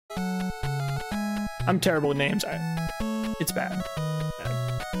I'm terrible with names. It's bad.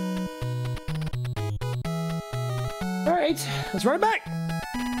 All right, let's run it back.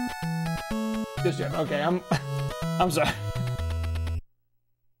 This gym. Okay, I'm sorry.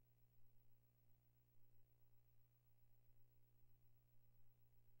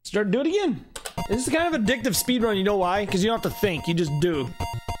 Start do it again. This is kind of addictive speedrun. You know why? Because you don't have to think. You just do.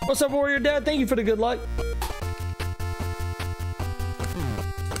 What's up, Warrior Dad? Thank you for the good luck.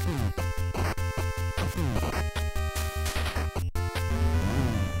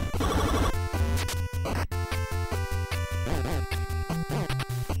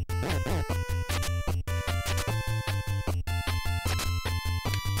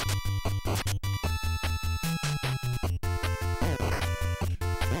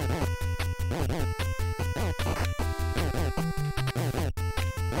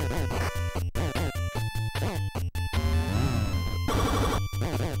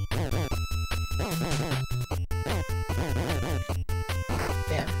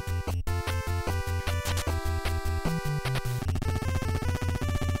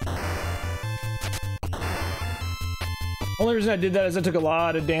 Only reason I did that is I took a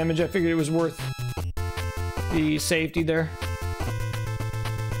lot of damage. I figured it was worth the safety there.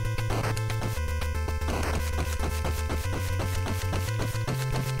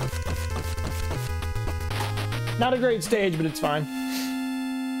 Not a great stage, but it's fine.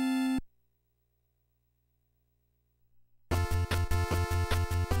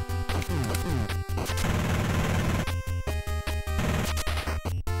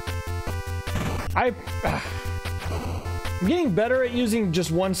 I'm getting better at using just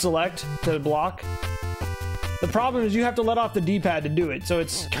one select to block. The problem is you have to let off the D-pad to do it, so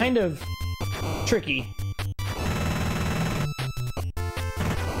it's kind of tricky.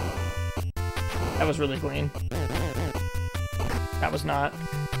 That was really clean. That was not.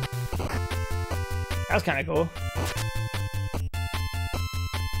 That was kind of cool.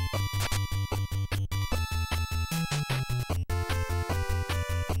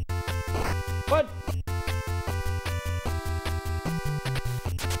 What?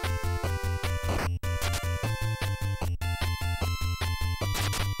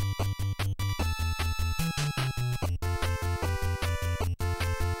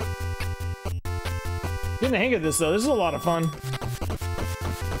 Getting the hang of this though, this is a lot of fun.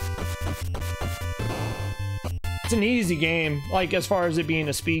 It's an easy game, like as far as it being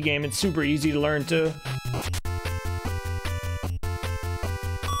a speed game, it's super easy to learn too.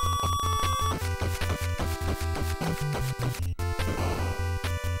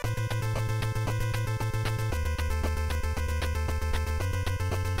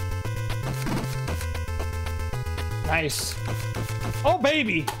 Nice. Oh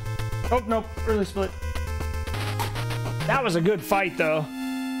baby! Oh nope, early split. That was a good fight, though.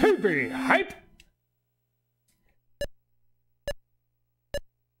 Poopy hype.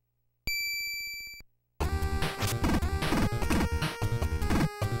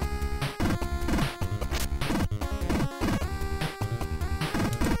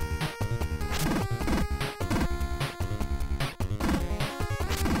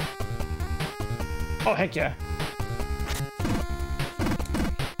 Oh, heck yeah.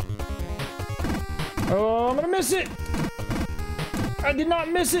 Oh, I'm gonna miss it. I did not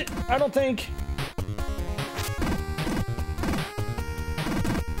miss it, I don't think.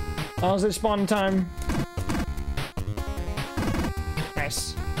 As long as they spawn in time.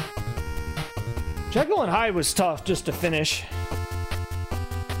 Nice. Jekyll and Hyde was tough just to finish.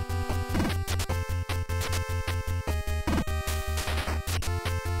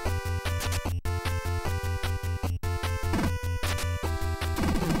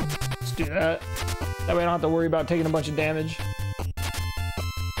 Let's do that. That way I don't have to worry about taking a bunch of damage.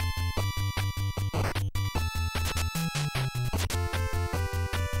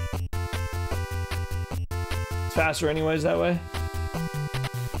 Faster anyways that way.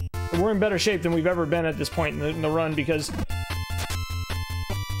 We're in better shape than we've ever been at this point in the run because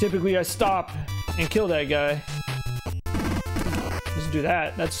typically I stop and kill that guy. Just do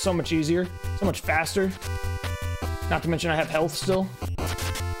that. That's so much easier, so much faster. Not to mention I have health still.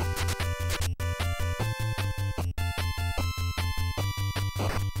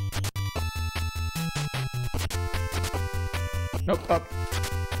 Nope, up.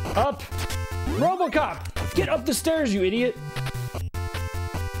 Up! RoboCop! Get up the stairs, you idiot!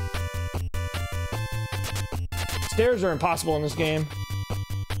 Stairs are impossible in this game.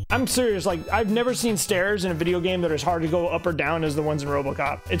 I'm serious, like, I've never seen stairs in a video game that are as hard to go up or down as the ones in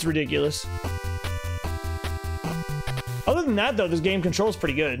RoboCop. It's ridiculous. Other than that, though, this game controls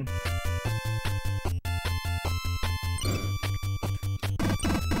pretty good.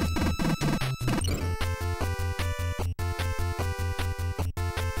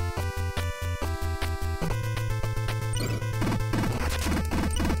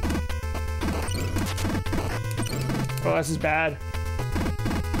 Oh, this is bad.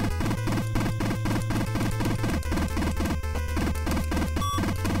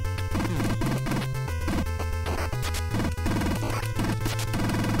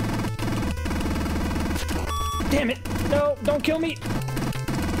 Damn it! No, don't kill me!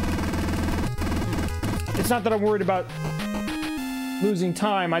 It's not that I'm worried about losing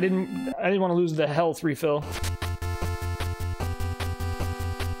time. I didn't want to lose the health refill.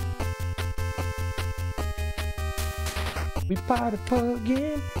 We pot up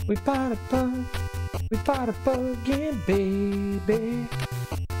again, we pot up again, baby.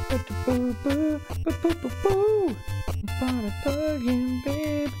 Boo boo boo boo boo boo. We pot up again,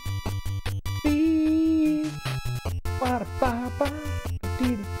 baby.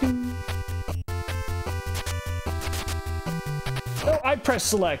 Oh, I pressed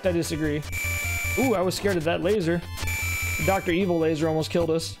select. I disagree. Ooh, I was scared of that laser. The Dr. Evil laser almost killed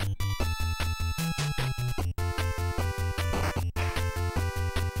us.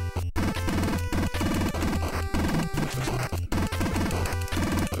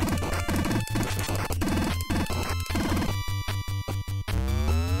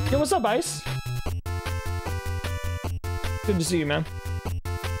 Yo, what's up, Ice? Good to see you, man.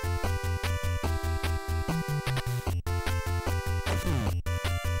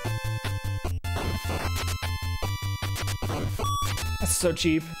 That's so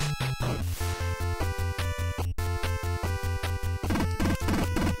cheap.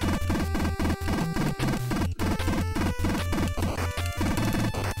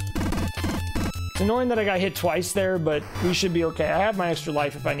 It's annoying that I got hit twice there, but we should be okay. I have my extra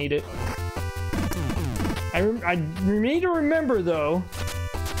life if I need it. I need to remember, though,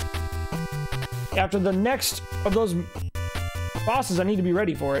 after the next of those bosses, I need to be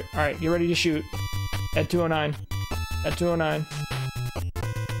ready for it. Alright, get ready to shoot. At 209. At 209.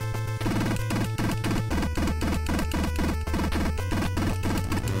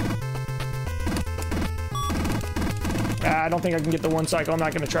 I don't think I can get the one cycle. I'm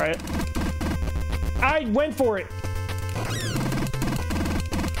not going to try it. I went for it.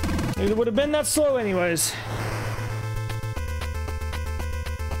 It would have been that slow anyways.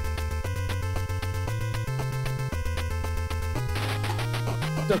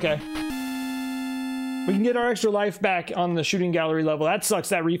 It's okay. We can get our extra life back on the shooting gallery level. That sucks.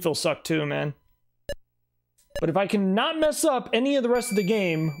 That refill sucked too, man. But if I can not mess up any of the rest of the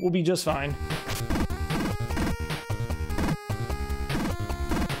game, we'll be just fine.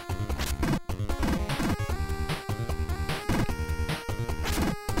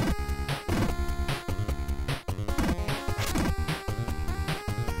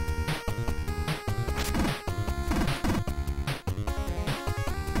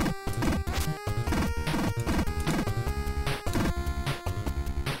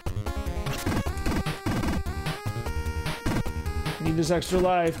 Need this extra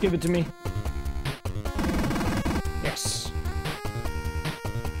life. Give it to me. Yes.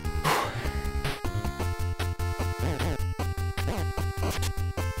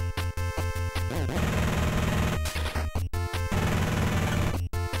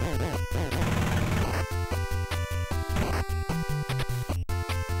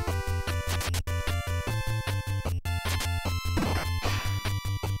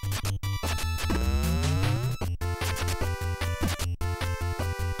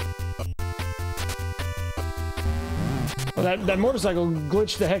 Well, that motorcycle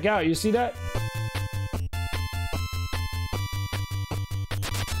glitched the heck out. You see that?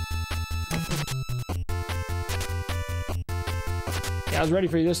 Yeah, I was ready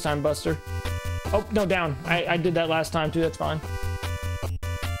for you this time, Buster. Oh, no, down. I did that last time, too. That's fine.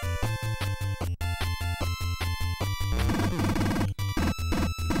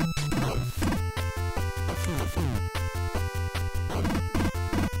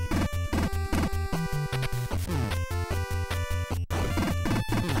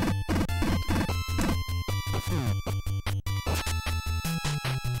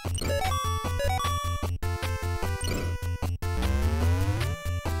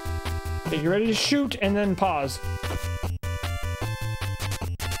 Okay, you're ready to shoot and then pause.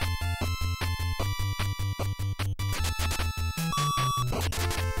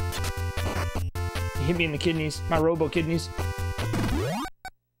 You hit me in the kidneys, my robo kidneys.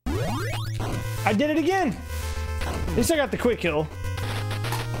 I did it again! At least I got the quick kill.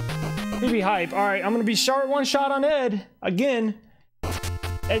 Maybe hype. Alright, I'm gonna be short one shot on Ed again.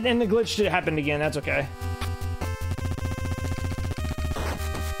 And the glitch happened again, that's okay.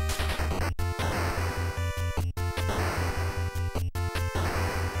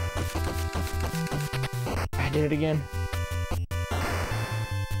 I did it again.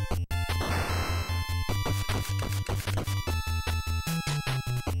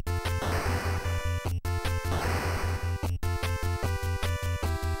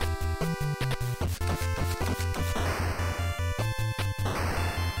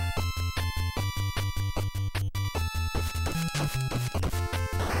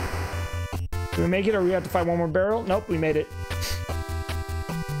 Did we make it, or we have to fight one more barrel? Nope, we made it.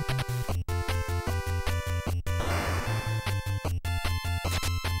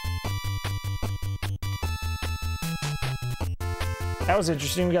 That was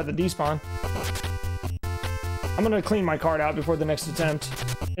interesting. We got the despawn. I'm gonna clean my card out before the next attempt.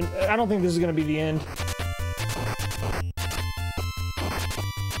 And I don't think this is gonna be the end.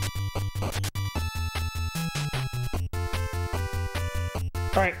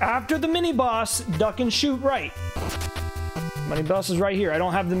 Alright, after the mini-boss, duck and shoot right. Mini-boss is right here. I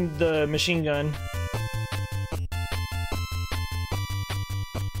don't have the machine gun.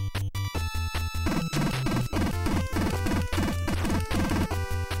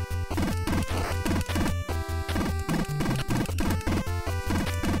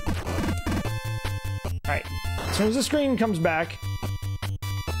 Alright, as soon as the screen comes back...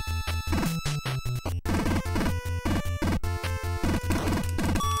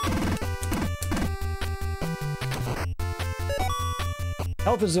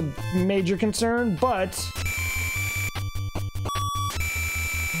 Health is a major concern, but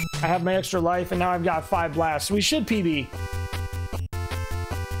I have my extra life, and now I've got 5 blasts. We should PB.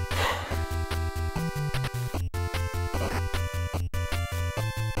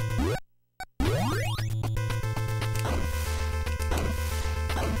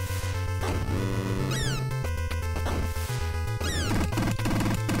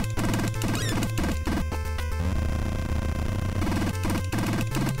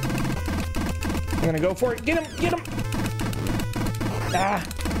 I'm gonna go for it. Get him! Get him! Ah!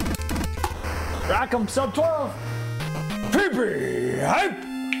 Rock him! Sub 12! PB!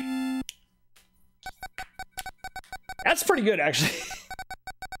 Hype! That's pretty good, actually.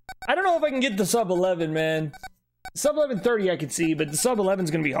 I don't know if I can get the sub 11, man. Sub 11:30 I could see, but the sub 11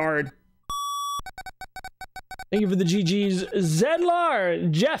 is gonna be hard. Thank you for the GGs. Zedlar!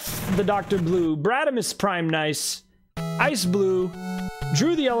 Jeff the Dr. Blue. Bradamus Prime Nice. Ice Blue.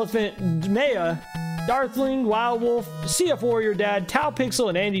 Drew the Elephant. Nea. Darthling, Wild Wolf, CF Warrior Dad, Tau Pixel,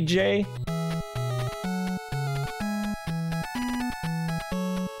 and Andy J.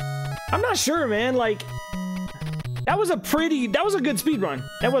 I'm not sure, man. Like, that was a good speed run.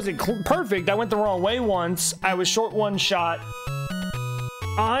 That wasn't perfect. I went the wrong way once. I was short one shot.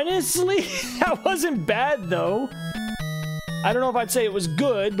 Honestly, that wasn't bad, though. I don't know if I'd say it was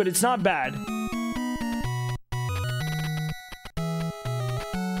good, but it's not bad.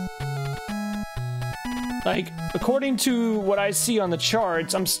 Like, according to what I see on the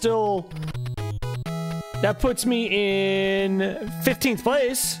charts, I'm still... That puts me in 15th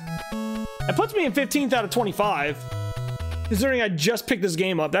place. That puts me in 15th out of 25. Considering I just picked this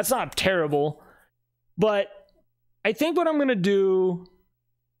game up. That's not terrible. But I think what I'm going to do...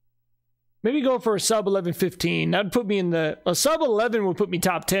 Maybe go for a sub 11-15. That would put me in the... A sub 11 would put me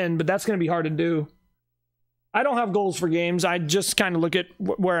top 10, but that's going to be hard to do. I don't have goals for games. I just kind of look at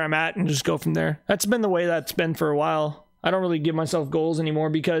where I'm at and just go from there. That's been the way that's been for a while. I don't really give myself goals anymore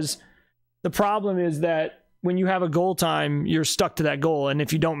because the problem is that when you have a goal time, you're stuck to that goal. And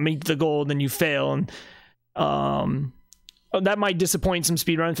if you don't meet the goal, then you fail. And that might disappoint some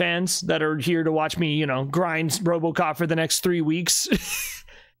speedrun fans that are here to watch me, you know, grind RoboCop for the next 3 weeks.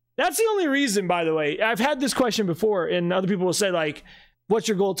 That's the only reason, by the way. I've had this question before, and other people will say, like, what's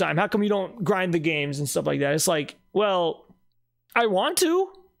your goal time? How come you don't grind the games and stuff like that? It's like, well, I want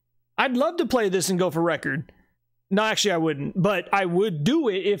to. I'd love to play this and go for record. No, actually, I wouldn't. But I would do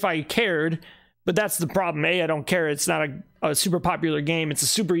it if I cared. But that's the problem. A, I don't care. It's not a super popular game. It's a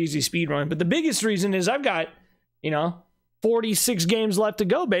super easy speedrun. But the biggest reason is I've got, you know, 46 games left to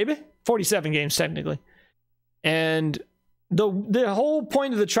go, baby. 47 games, technically. And... The whole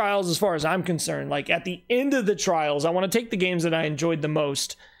point of the trials, as far as I'm concerned, like at the end of the trials, I want to take the games that I enjoyed the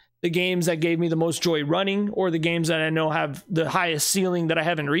most, the games that gave me the most joy running, or the games that I know have the highest ceiling that I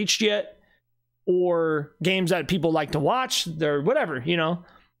haven't reached yet, or games that people like to watch, they're whatever, you know,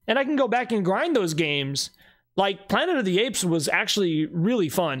 and I can go back and grind those games. Like Planet of the Apes was actually really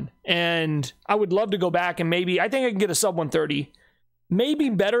fun, and I would love to go back and maybe, I think I can get a sub 130, maybe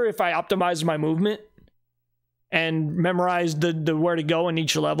better if I optimize my movement and memorize the where to go in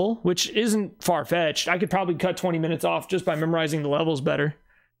each level, which isn't far-fetched. I could probably cut 20 minutes off just by memorizing the levels better.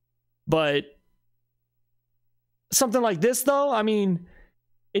 But something like this, though, I mean,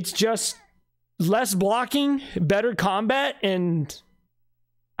 it's just less blocking, better combat, and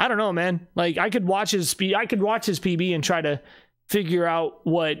I don't know, man. Like, I could watch his PB and try to figure out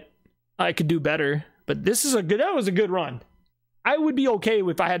what I could do better. But that was a good run. I would be okay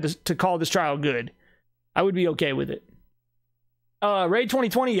if I had to call this trial good. I would be okay with it. Raid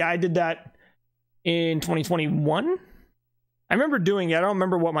 2020, yeah, I did that in 2021. I remember doing it. I don't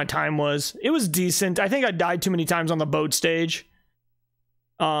remember what my time was. It was decent. I think I died too many times on the boat stage.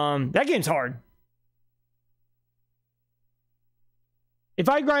 That game's hard. If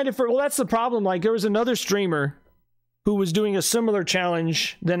I grinded for... Well, that's the problem. Like, there was another streamer who was doing a similar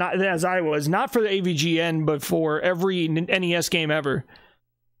challenge as I was. Not for the AVGN, but for every NES game ever.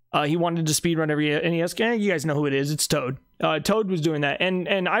 He wanted to speedrun every NES game. You guys know who it is. It's Toad. Toad was doing that.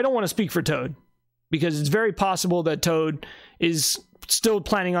 And I don't want to speak for Toad, because it's very possible that Toad is still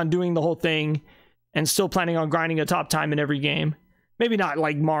planning on doing the whole thing and still planning on grinding a top time in every game. Maybe not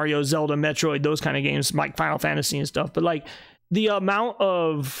like Mario, Zelda, Metroid, those kind of games, like Final Fantasy and stuff, but like the amount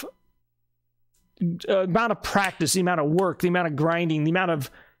of practice, the amount of work, the amount of grinding, the amount of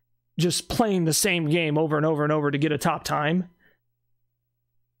just playing the same game over and over and over to get a top time.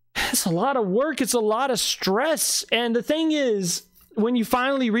 It's a lot of work. It's a lot of stress. And the thing is, when you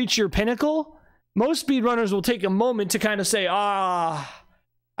finally reach your pinnacle, most speedrunners will take a moment to kind of say, I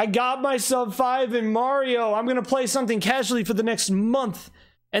got myself 5 in Mario. I'm going to play something casually for the next month,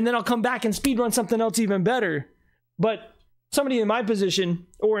 and then I'll come back and speedrun something else even better. But somebody in my position,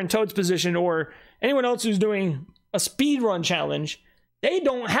 or in Toad's position, or anyone else who's doing a speedrun challenge, they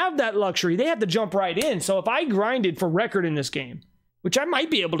don't have that luxury. They have to jump right in. So if I grinded for record in this game, which I might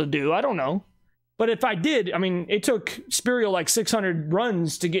be able to do, I don't know. But if I did, I mean, it took Spirial like 600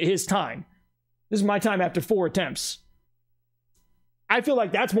 runs to get his time. This is my time after 4 attempts. I feel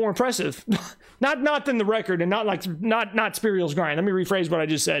like that's more impressive. not than the record, and not Spirial's grind. Let me rephrase what I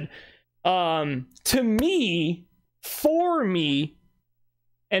just said. To me, for me,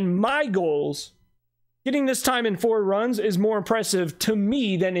 and my goals, getting this time in 4 runs is more impressive to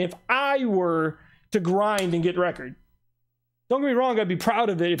me than if I were to grind and get record. Don't get me wrong, I'd be proud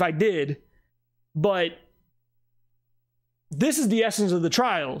of it if I did, but this is the essence of the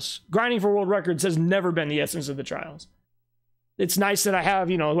trials. Grinding for world records has never been the essence of the trials. It's nice that I have,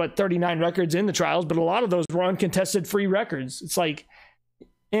 39 records in the trials, but a lot of those were uncontested free records. It's like,